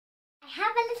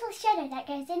have a little shadow that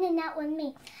goes in and out on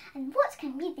me, and what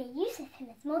can be the use of him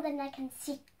is more than I can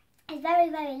see. He's very,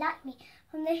 very like me,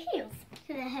 from the heels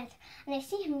to the head, and I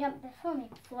see him jump before me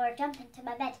before I jump into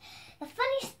my bed. The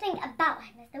funniest thing about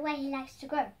him is the way he likes to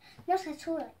grow, not at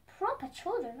all like proper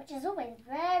children, which is always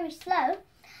very slow,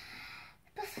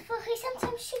 but for he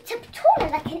sometimes shoots up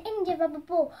taller like an India rubber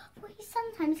ball, for he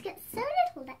sometimes gets so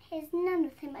little that he has none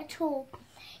of him at all.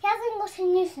 He hasn't got a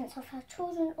nuisance of how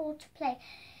children ought to play.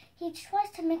 He tries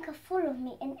to make a fool of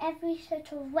me in every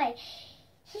sort of way.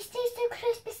 He stays so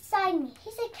close beside me.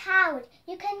 He's a coward,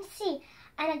 you can see,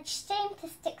 and I'd shame to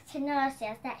stick to nursery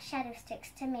as that shadow sticks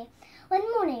to me. One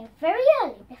morning, very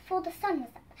early, before the sun was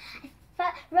up,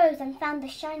 I rose and found the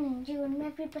shining dew on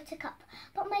every buttercup,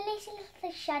 but my lazy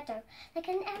little shadow, like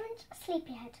an errant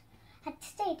sleepyhead, had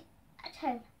stayed at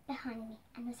home behind me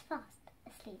and was fast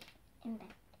asleep in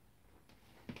bed.